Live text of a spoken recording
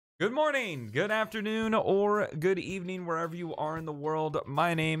Good morning, good afternoon, or good evening, wherever you are in the world.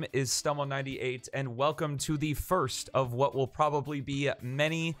 My name is Stumble98, and welcome to the first of what will probably be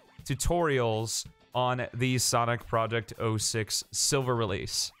many tutorials on the Sonic P06 Silver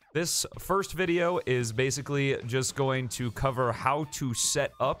release. This first video is basically just going to cover how to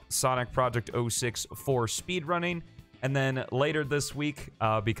set up Sonic P06 for speedrunning. And then later this week,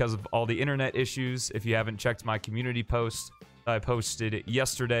 because of all the internet issues, if you haven't checked my community post I posted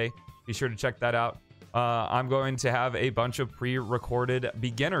yesterday, be sure to check that out. I'm going to have a bunch of pre-recorded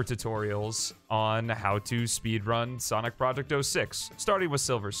beginner tutorials on how to speedrun Sonic P06, starting with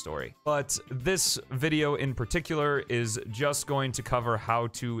Silver Story. But this video in particular is just going to cover how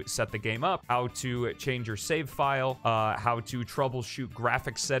to set the game up, how to change your save file, how to troubleshoot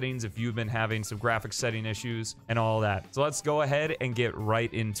graphics settings if you've been having some graphics setting issues, and all that. So let's go ahead and get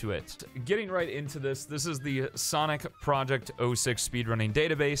right into it. Getting right into this is the Sonic P06 Speedrunning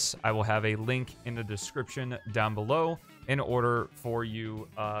Database. I will have a link in the description down below in order for you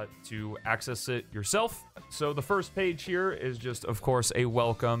to access it yourself. So the first page here is just, of course, a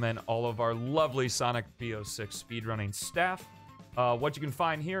welcome and all of our lovely Sonic P06 speedrunning staff. What you can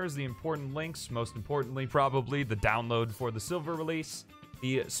find here is the important links, most importantly probably the download for the silver release,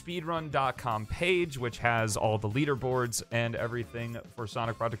 the speedrun.com page, which has all the leaderboards and everything for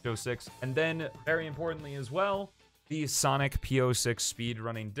Sonic P06, and then very importantly as well, the Sonic P06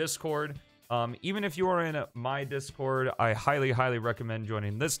 speedrunning Discord. Even if you are in my Discord, I highly recommend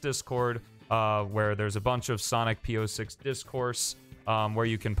joining this Discord, where there's a bunch of Sonic P06 discourse, where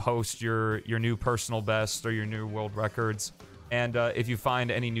you can post your new personal best or your new world records. And if you find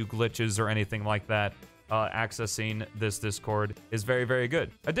any new glitches or anything like that, accessing this Discord is very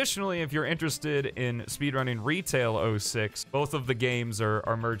good. Additionally, if you're interested in speedrunning Retail 06, both of the games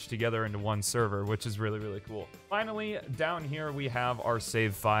are merged together into one server, which is really cool. Finally, down here we have our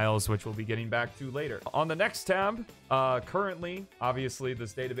save files, which we'll be getting back to later. On the next tab, currently, obviously,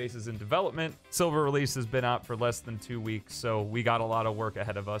 this database is in development. Silver release has been out for less than 2 weeks, so we got a lot of work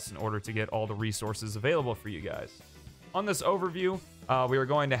ahead of us in order to get all the resources available for you guys. On this overview, we are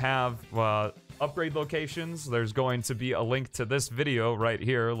going to have upgrade locations. There's going to be a link to this video right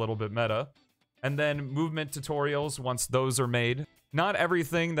here, a little bit meta. And then movement tutorials once those are made. Not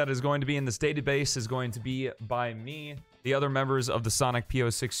everything that is going to be in this database is going to be by me. The other members of the Sonic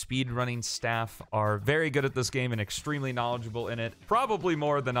P06 speedrunning staff are very good at this game and extremely knowledgeable in it. Probably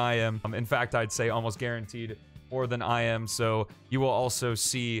more than I am. In fact, I'd say almost guaranteed more than I am, so you will also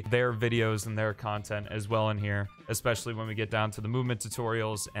see their videos and their content as well in here, especially when we get down to the movement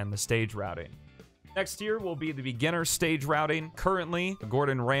tutorials and the stage routing. Next here will be the beginner stage routing. Currently,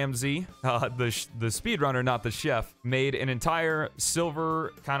 Gordon Ramsay, the speedrunner, not the chef, made an entire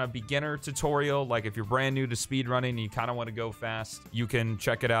silver kind of beginner tutorial. Like if you're brand new to speedrunning and you kind of want to go fast, you can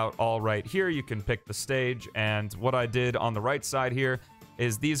check it out all right here. You can pick the stage, and what I did on the right side here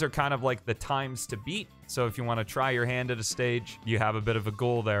is these are kind of like the times to beat. So if you want to try your hand at a stage, you have a bit of a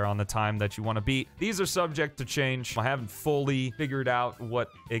goal there on the time that you want to beat. These are subject to change. I haven't fully figured out what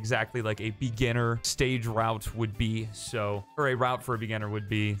exactly like a beginner stage route would be, so, or a route for a beginner would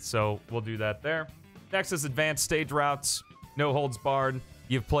be, so we'll do that there. Next is advanced stage routes, no holds barred.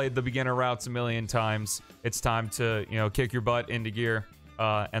 You've played the beginner routes a million times. It's time to, you know, kick your butt into gear,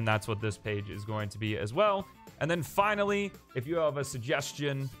 and that's what this page is going to be as well. And then finally, if you have a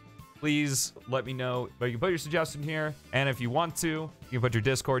suggestion, please let me know. But you can put your suggestion here, and if you want to, you can put your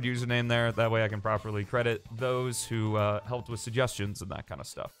Discord username there. That way I can properly credit those who helped with suggestions and that kind of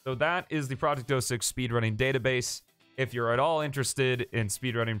stuff. So that is the P06 Speedrunning Database. If you're at all interested in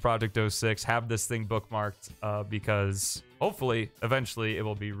speedrunning P06, have this thing bookmarked because hopefully, eventually, it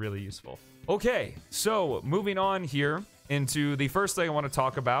will be really useful. Okay, so moving on here into the first thing I want to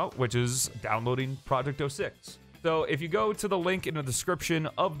talk about, which is downloading P06. So if you go to the link in the description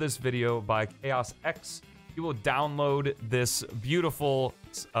of this video by ChaosX, you will download this beautiful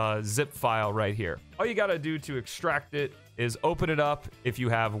zip file right here. All you got to do to extract it is open it up. If you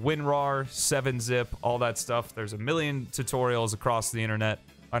have WinRAR, 7-zip, all that stuff, there's a million tutorials across the internet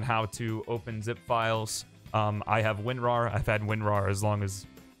on how to open zip files. I have WinRAR. I've had WinRAR as long as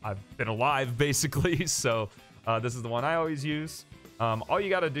I've been alive, basically, so this is the one I always use. All you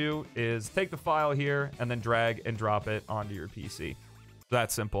got to do is take the file here and then drag and drop it onto your PC.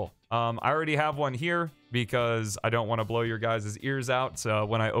 That simple. I already have one here because I don't want to blow your guys' ears out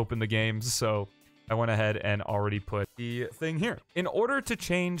when I open the games, so I went ahead and already put the thing here. In order to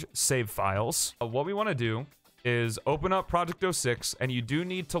change save files, what we want to do is open up P06, and you do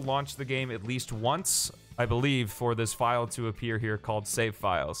need to launch the game at least once, I believe, for this file to appear here called save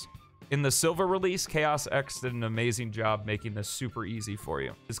files. In the silver release, Chaos X did an amazing job making this super easy for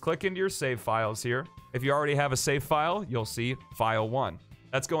you. Just click into your save files here. If you already have a save file, you'll see file 1.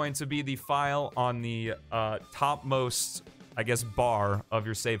 That's going to be the file on the topmost, I guess, bar of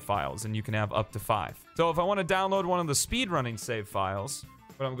your save files, and you can have up to 5. So if I want to download one of the speedrunning save files,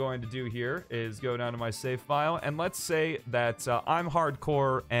 what I'm going to do here is go down to my save file, and let's say that I'm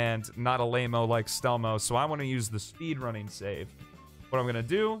hardcore and not a lame-o like Stelmo, so I want to use the speedrunning save. What I'm going to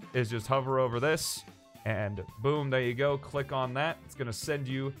do is just hover over this, and boom, there you go. Click on that. It's going to send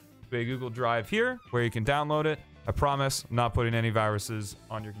you to a Google Drive here where you can download it. I promise I'm not putting any viruses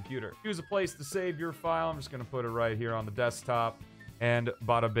on your computer. Choose a place to save your file. I'm just going to put it right here on the desktop, and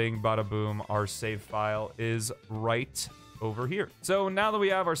bada bing, bada boom, our save file is right over here. So now that we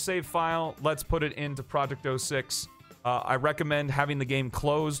have our save file, let's put it into Project 06. I recommend having the game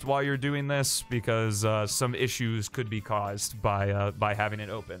closed while you're doing this because some issues could be caused by having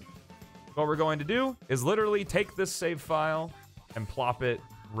it open. What we're going to do is literally take this save file and plop it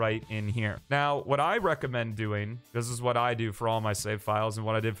right in here. Now, what I recommend doing, this is what I do for all my save files and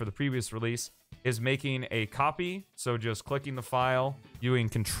what I did for the previous release, is making a copy. So just clicking the file, doing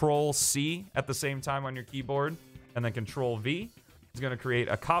Control-C at the same time on your keyboard, and then Control-V is going to create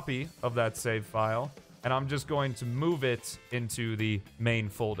a copy of that save file, and I'm just going to move it into the main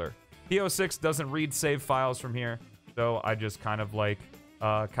folder. P06 doesn't read save files from here, so I just kind of like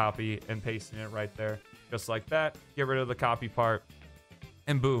copy and pasting it right there, just like that. Get rid of the copy part,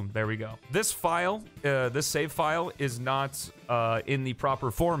 and boom, there we go. This file, this save file is not in the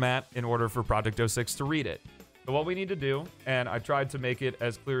proper format in order for Project 06 to read it. So what we need to do, and I tried to make it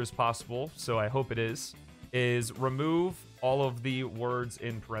as clear as possible, so I hope it is remove all of the words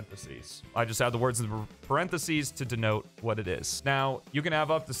in parentheses. I just have the words in parentheses to denote what it is. Now, you can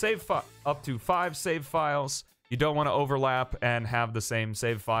have up to 5 save files. You don't want to overlap and have the same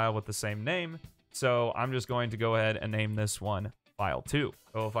save file with the same name. So I'm just going to go ahead and name this one file 2.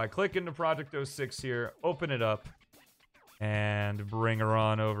 So if I click into Project 06 here, open it up, and bring her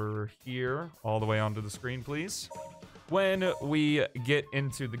on over here, all the way onto the screen, please. When we get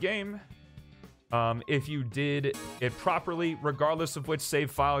into the game, if you did it properly, regardless of which save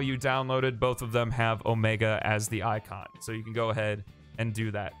file you downloaded, both of them have Omega as the icon. So you can go ahead and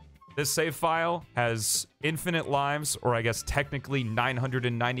do that. This save file has infinite lives, or I guess technically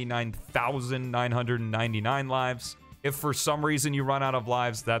 999,999 lives. If for some reason you run out of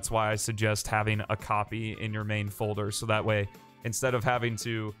lives, that's why I suggest having a copy in your main folder. So that way, instead of having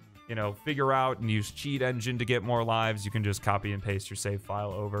to, you know, figure out and use Cheat Engine to get more lives, you can just copy and paste your save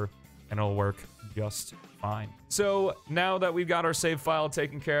file over, and it'll work just fine. So now that we've got our save file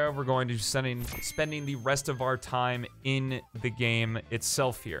taken care of, we're going to be spending the rest of our time in the game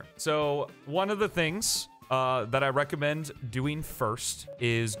itself here. So one of the things that I recommend doing first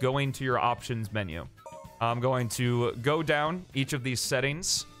is going to your options menu. I'm going to go down each of these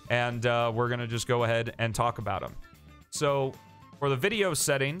settings, and we're going to just go ahead and talk about them. So for the video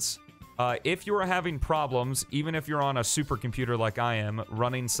settings, if you are having problems, even if you're on a supercomputer like I am,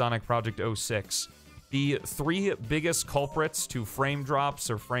 running Sonic Project 06, the 3 biggest culprits to frame drops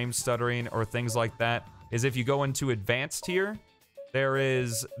or frame stuttering or things like that is if you go into advanced here, there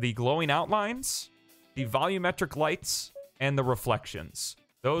is the glowing outlines, the volumetric lights, and the reflections.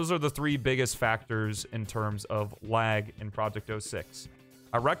 Those are the 3 biggest factors in terms of lag in Project 06.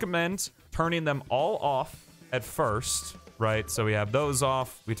 I recommend turning them all off at first, right? So we have those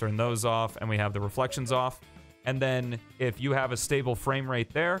off, we turn those off, and we have the reflections off. And then if you have a stable frame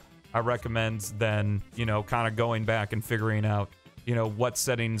rate there, I recommend then, you know, kind of going back and figuring out, you know, what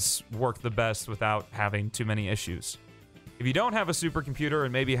settings work the best without having too many issues. If you don't have a supercomputer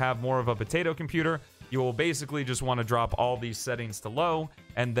and maybe have more of a potato computer, you will basically just want to drop all these settings to low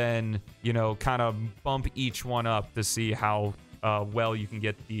and then, you know, kind of bump each one up to see how well you can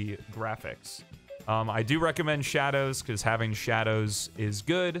get the graphics. I do recommend shadows because having shadows is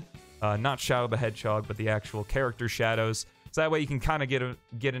good. Not Shadow the Hedgehog, but the actual character shadows. So that way you can kind of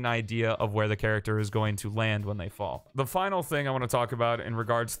get an idea of where the character is going to land when they fall. The final thing I want to talk about in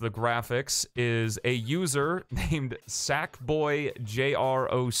regards to the graphics is a user named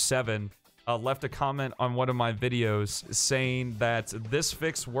Sackboyjr07 left a comment on one of my videos saying that this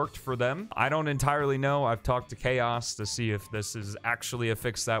fix worked for them. I don't entirely know. I've talked to Chaos to see if this is actually a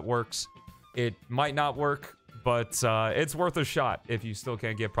fix that works. It might not work, but it's worth a shot if you still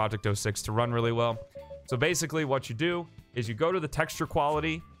can't get Project 06 to run really well. So basically what you do is you go to the texture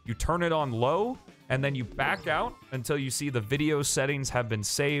quality, you turn it on low, and then you back out until you see the video settings have been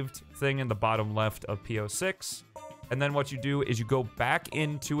saved thing in the bottom left of P06. And then what you do is you go back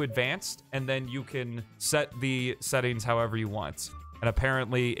into advanced, and then you can set the settings however you want. and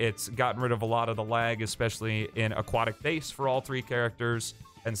apparently it's gotten rid of a lot of the lag, especially in Aquatic Base for all 3 characters,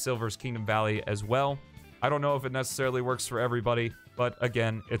 and Silver's Kingdom Valley as well. I don't know if it necessarily works for everybody, but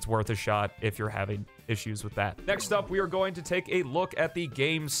again, it's worth a shot if you're having issues with that. Next up, we are going to take a look at the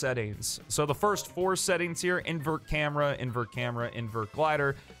game settings. So the first 4 settings here, invert camera, invert camera, invert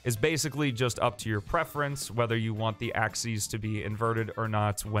glider, is basically just up to your preference, whether you want the axes to be inverted or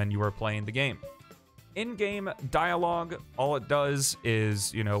not when you are playing the game. In-game dialogue, all it does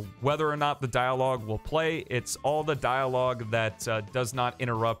is, you know, whether or not the dialogue will play, it's all the dialogue that does not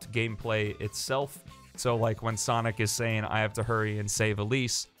interrupt gameplay itself. So like when Sonic is saying, I have to hurry and save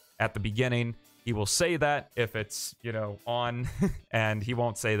Elise at the beginning, he will say that if it's, you know, on, and he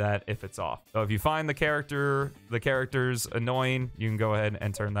won't say that if it's off. So if you find the characters annoying, you can go ahead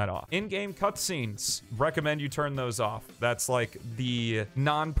and turn that off. In-game cutscenes, recommend you turn those off. That's like the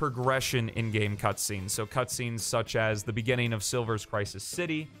non-progression in-game cutscenes. So cutscenes such as the beginning of Silver's Crisis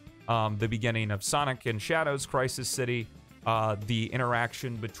City, the beginning of Sonic and Shadow's Crisis City, the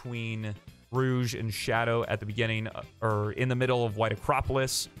interaction between Rouge and Shadow at the beginning or in the middle of White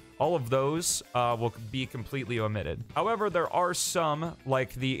Acropolis. All of those will be completely omitted. However, there are some,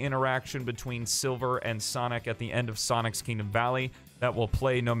 like the interaction between Silver and Sonic at the end of Sonic's Kingdom Valley, that will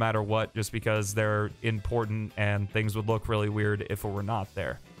play no matter what, just because they're important and things would look really weird if it were not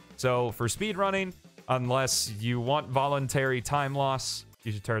there. So for speedrunning, unless you want voluntary time loss,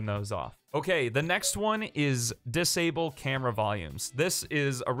 you should turn those off. Okay, the next one is disable camera volumes. This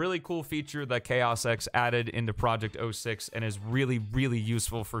is a really cool feature that Chaos X added into Project 06 and is really, really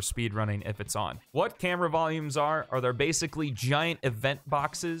useful for speedrunning if it's on. What camera volumes are they're basically giant event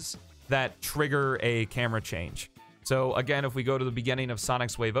boxes that trigger a camera change. So again, if we go to the beginning of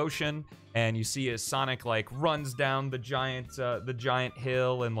Sonic's Wave Ocean and you see as Sonic like runs down the giant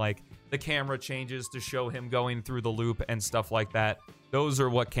hill and like the camera changes to show him going through the loop and stuff like that, those are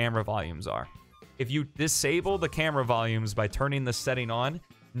what camera volumes are. If you disable the camera volumes by turning the setting on,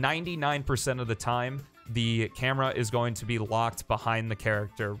 99% of the time, the camera is going to be locked behind the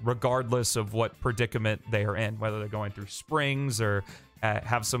character, regardless of what predicament they are in, whether they're going through springs or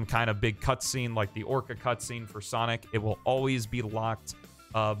have some kind of big cutscene like the Orca cutscene for Sonic. It will always be locked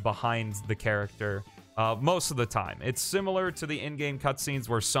behind the character most of the time. It's similar to the in-game cutscenes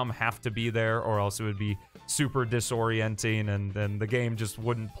where some have to be there or else it would be super disorienting and then the game just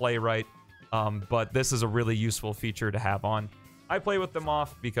wouldn't play right. But this is a really useful feature to have on. I play with them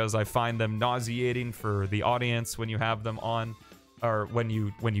off because I find them nauseating for the audience when you have them on, or when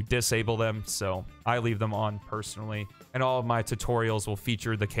you disable them, so I leave them on personally. And all of my tutorials will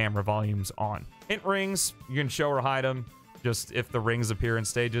feature the camera volumes on. Hint rings, you can show or hide them, just if the rings appear in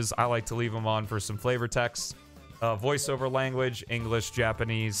stages. I like to leave them on for some flavor text. Voiceover language, English,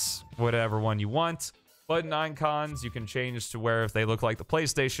 Japanese, whatever one you want. Button icons, you can change to where if they look like the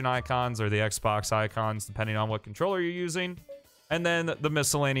PlayStation icons or the Xbox icons, depending on what controller you're using. And then the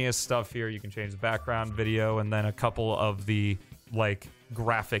miscellaneous stuff here, you can change the background video and then a couple of the, like,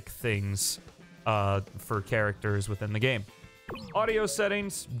 graphic things for characters within the game. Audio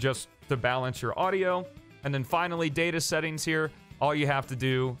settings, just to balance your audio. And then finally, data settings here. All you have to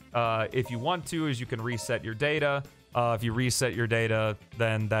do, if you want to, is you can reset your data. If you reset your data,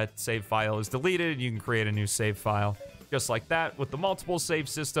 then that save file is deleted. You can create a new save file just like that. With the multiple save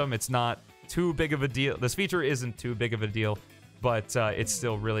system, it's not too big of a deal. This feature isn't too big of a deal, but it's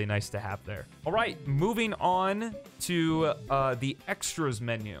still really nice to have there. All right, moving on to the extras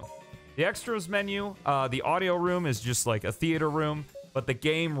menu. The extras menu, the audio room is just like a theater room, but the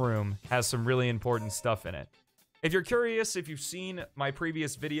game room has some really important stuff in it. If you're curious, if you've seen my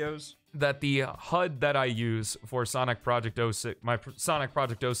previous videos, that the HUD that I use for Sonic Project 06, my Sonic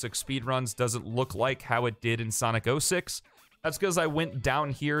Project 06 speedruns doesn't look like how it did in Sonic 06. That's because I went down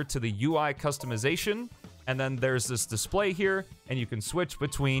here to the UI customization, and then there's this display here, and you can switch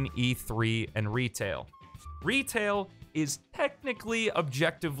between E3 and Retail. Retail is technically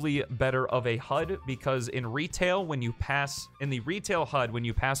objectively better of a HUD because in Retail, when you pass, in the Retail HUD, when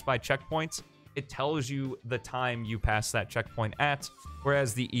you pass by checkpoints, it tells you the time you pass that checkpoint at,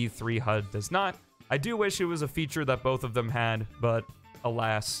 whereas the E3 HUD does not. I do wish it was a feature that both of them had, but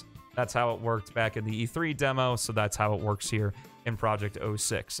alas, that's how it worked back in the E3 demo, so that's how it works here in Project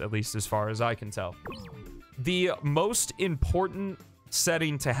 06, at least as far as I can tell. The most important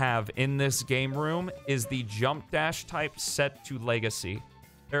setting to have in this game room is the jump dash type set to legacy.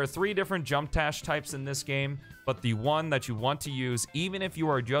 There are 3 different jump dash types in this game, but the one that you want to use, even if you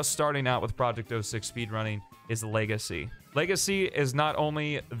are just starting out with Project 06 speedrunning, is Legacy. Legacy is not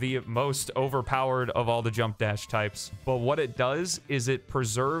only the most overpowered of all the jump dash types, but what it does is it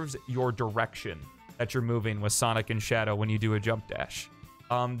preserves your direction. that you're moving with Sonic and Shadow when you do a jump dash.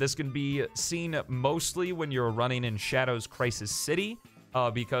 This can be seen mostly when you're running in Shadow's Crisis City,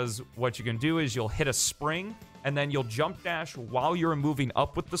 because what you can do is you'll hit a spring, and then you'll jump dash while you're moving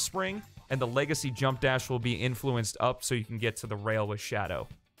up with the spring, and the legacy jump dash will be influenced up so you can get to the rail with Shadow.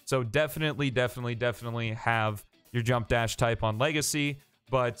 So definitely have your jump dash type on legacy,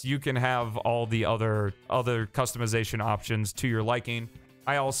 but you can have all the other customization options to your liking.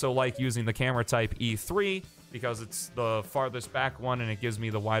 I also like using the camera type E3 because it's the farthest back one and it gives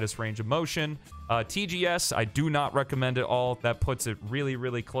me the widest range of motion. TGS, I do not recommend at all. That puts it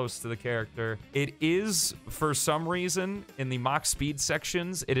really close to the character. It is, for some reason, in the mock speed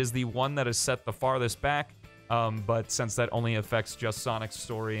sections, it is the one that is set the farthest back, but since that only affects just Sonic's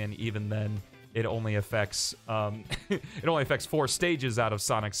story, and even then, it only affects 4 stages out of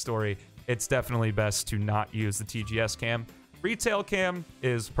Sonic's story, it's definitely best to not use the TGS cam. Retail cam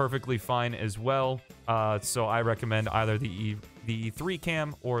is perfectly fine as well, so I recommend either the E3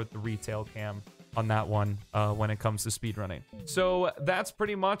 cam or the retail cam on that one when it comes to speedrunning. So that's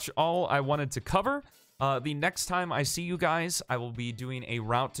pretty much all I wanted to cover. The next time I see you guys, I will be doing a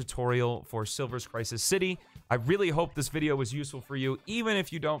route tutorial for Silver's Crisis City. I really hope this video was useful for you, even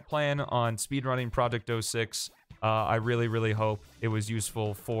if you don't plan on speedrunning Project 06. I really hope it was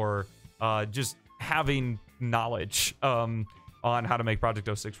useful for just having knowledge on how to make Project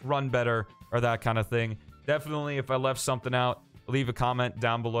 06 run better or that kind of thing. Definitely, if I left something out, leave a comment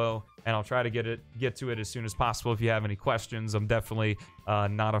down below and I'll try to get to it as soon as possible. If you have any questions, I'm definitely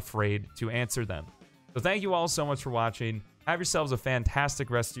not afraid to answer them. So thank you all so much for watching. Have yourselves a fantastic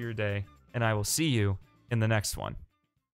rest of your day, and I will see you in the next one.